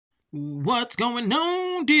What's going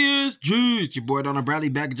on, DSG? It's your boy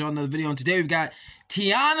DarrnellBradley back at you on another video, and today we've got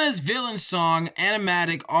TIANA'S villain song,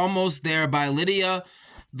 ANIMATIC, Almost There by LYDIA,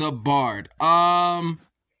 the BARD.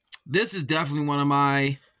 This is definitely one of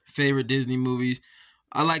my favorite Disney movies.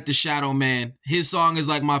 I like The Shadow Man. His song is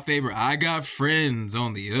like my favorite. I got friends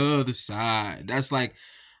on the other side. That's like,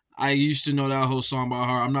 I used to know that whole song by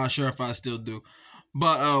heart. I'm not sure if I still do.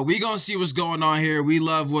 But we gonna see what's going on here. We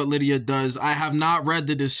love what LYDIA does. I have not read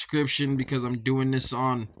the description because I'm doing this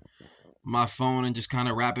on my phone and just kind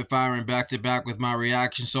of rapid firing back to back with my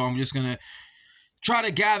reaction. So I'm just gonna try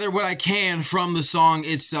to gather what I can from the song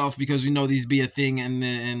itself, because we know these be a thing, and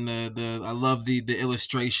I love the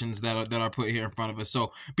illustrations that are put here in front of us.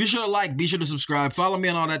 So be sure to like, be sure to subscribe, follow me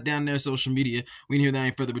on all that down there, social media. We can hear that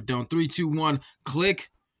any further, but don't. 3, 2, 1,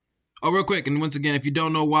 click. Oh, real quick, and once again, if you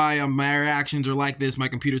don't know why my reactions are like this, my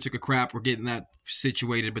computer took a crap. We're getting that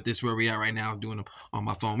situated, but this is where we are right now, doing them on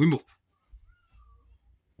my phone. We move.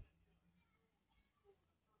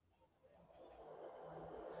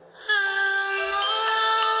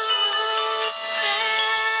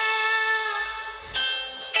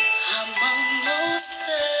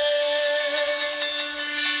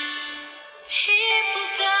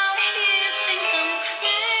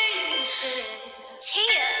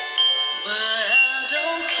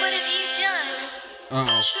 Uh-oh.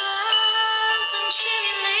 Trials and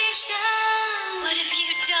tribulations. What have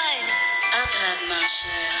you done? I've had my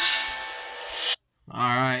share.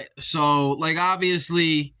 Alright, so, like,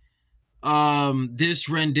 obviously, this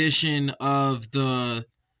rendition of the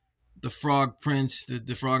Frog Prince,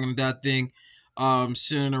 the frog and that thing,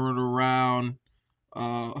 centered around,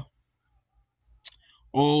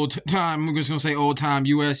 old time, I'm just gonna say old time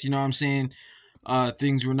US, you know what I'm saying?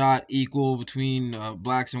 Things were not equal between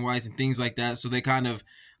blacks and whites and things like that, so they kind of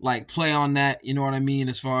like play on that, you know what I mean,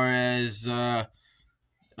 as far as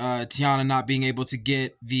Tiana not being able to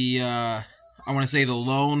get the I want to say the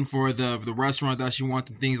loan for the restaurant that she wants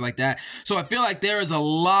and things like that. So I feel like there is a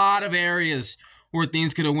lot of areas where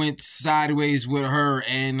things could have went sideways with her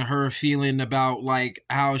and her feeling about like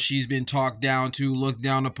how she's been talked down to, looked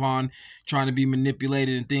down upon, trying to be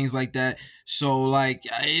manipulated and things like that. So like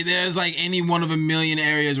there's like any one of a million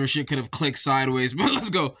areas where shit could have clicked sideways. But let's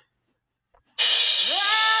go.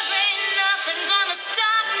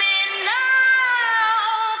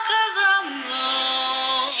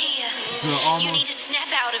 Almost, you need to snap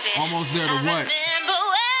out of it. Almost there to what? Remember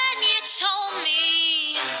when you told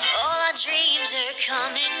me all our dreams are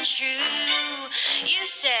coming true. You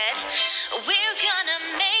said we're gonna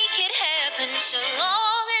make it happen so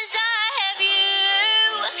long as I have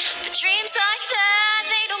you. But dreams like that,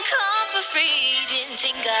 they don't come for free. Didn't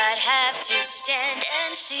think I'd have to stand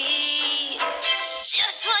and see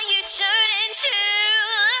just what you turn into.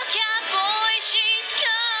 Look out, boy, she's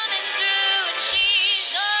coming through, and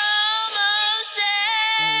she's almost there.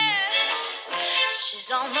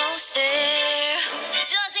 She's almost there.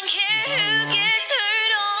 Doesn't care who gets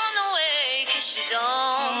hurt on the way, 'cause she's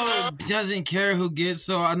almost. Doesn't care who gets.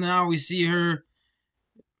 So now we see her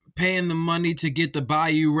paying the money to get the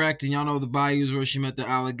bayou wrecked, and y'all know the bayou's where she met the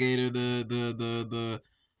alligator, the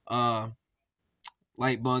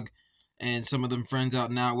light bug, and some of them friends out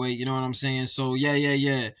in that way. You know what I'm saying? So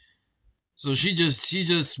yeah. So she's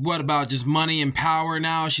just what about just money and power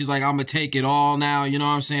now? She's like, I'm gonna take it all now. You know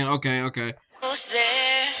what I'm saying? Okay. Almost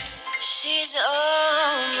there. She's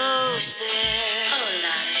almost there. Oh,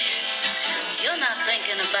 Lottie, you're not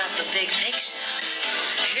thinking about the big picture.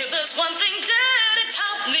 If there's one thing Daddy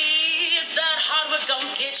taught me, it's that hard work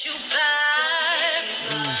don't get you by.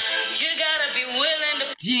 You gotta be willing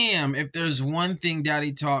to. Damn, if there's one thing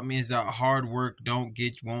Daddy taught me is that hard work won't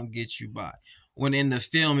get you by. When in the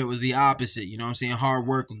film it was the opposite, you know what I'm saying? Hard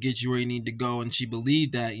work will get you where you need to go, and she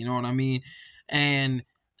believed that, you know what I mean? And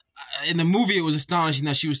in the movie it was astonishing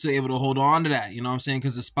that she was still able to hold on to that, you know what I'm saying?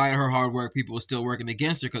 Because despite her hard work, people were still working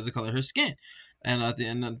against her because of the color of her skin and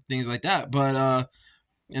things like that. But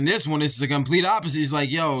in this one, it's the complete opposite. He's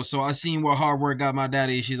like, yo, so I seen what hard work got my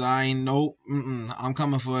daddy. She's like, I ain't nope, I'm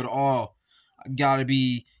coming for it all. I gotta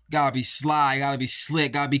be sly, gotta be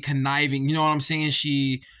slick, gotta be conniving. You know what I'm saying?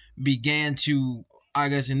 She began to, I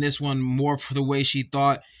guess in this one, more for the way she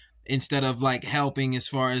thought, instead of like helping as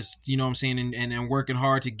far as, you know what I'm saying, and working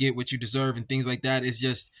hard to get what you deserve and things like that. It's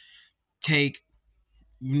just take,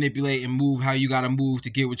 manipulate, and move how you gotta move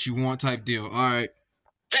to get what you want type deal. Alright.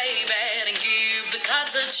 Baby, and give the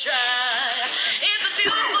cards a try. If a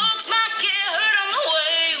few folks might get hurt on the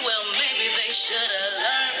way, well, maybe they should have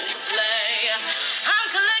learned to play. I'm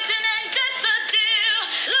collecting and debts are due.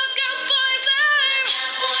 Look out, boys, I'm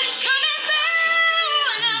coming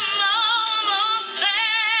through, and I'm almost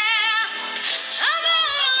there.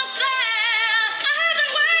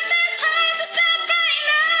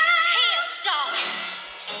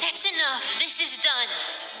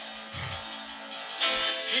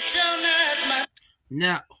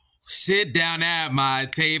 Now, sit down at my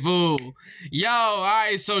table. Yo,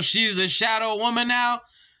 alright, so she's a shadow woman now?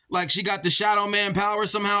 Like, she got the shadow man power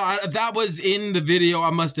somehow? If that was in the video,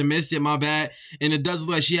 I must have missed it, my bad. And it does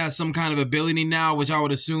look like she has some kind of ability now, which I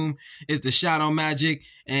would assume is the shadow magic.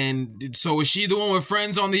 And so is she the one with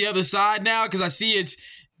friends on the other side now? Because I see it's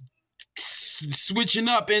switching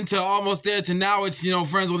up into almost there to now it's, you know,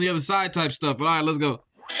 friends on the other side type stuff. But alright, let's go.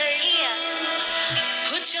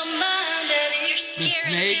 Put your mind at it. You're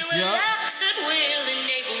scared The snakes, to yup. relax. It will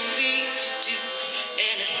enable me to do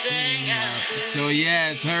anything I feel. So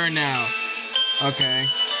yeah, it's her now. Okay.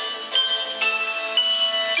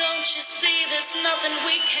 Don't you see there's nothing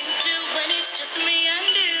we can do when it's just me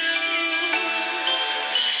and you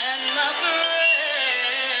and my friends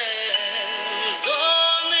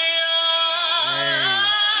on the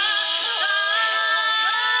other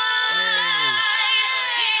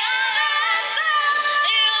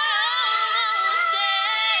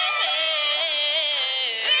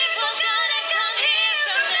People gonna come here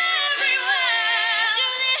from everywhere. Do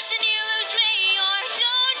this and you lose me, or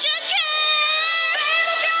don't you care? Baby,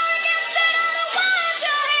 if you're against it, I don't want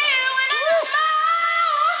you here when I'm out.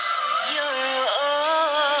 You're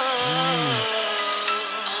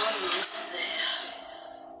almost there.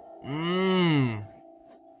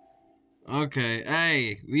 Okay.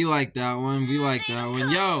 Hey, we like that one. We like that one.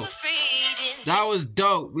 Yo, that was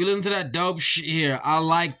dope. We listened to that dope shit here. I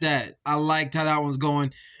like that. I liked how that one's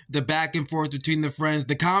going. The back and forth between the friends.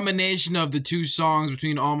 The combination of the two songs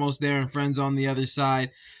between Almost There and Friends on the Other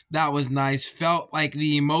Side. That was nice. Felt like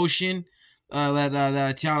the emotion that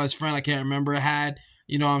Tiana's friend, I can't remember, had.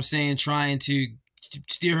 You know what I'm saying? Trying to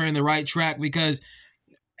steer her in the right track, because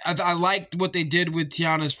I liked what they did with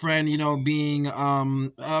Tiana's friend, you know, being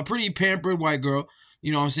a pretty pampered white girl,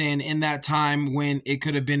 you know what I'm saying, in that time when it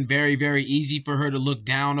could have been very, very easy for her to look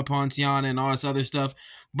down upon Tiana and all this other stuff.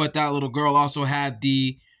 But that little girl also had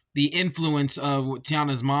the influence of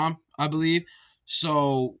Tiana's mom, I believe.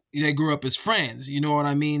 So they grew up as friends, you know what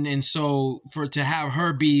I mean? And so to have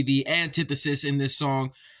her be the antithesis in this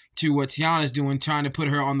song to what Tiana's doing, trying to put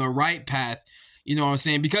her on the right path, you know what I'm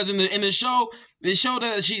saying? Because in the show, it showed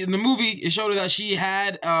that in the movie, it showed that she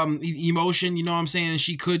had emotion, you know what I'm saying? And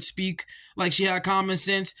she could speak like she had common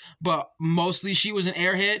sense, but mostly she was an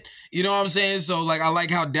airhead, you know what I'm saying? So like, I like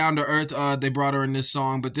how down to earth they brought her in this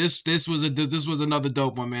song. But this was another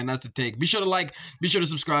dope one, man. That's the take. Be sure to like, be sure to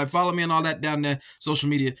subscribe, follow me and all that down there, social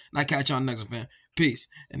media, and I catch y'all next one, fam. Peace.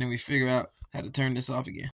 And then we figure out how to turn this off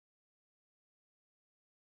again.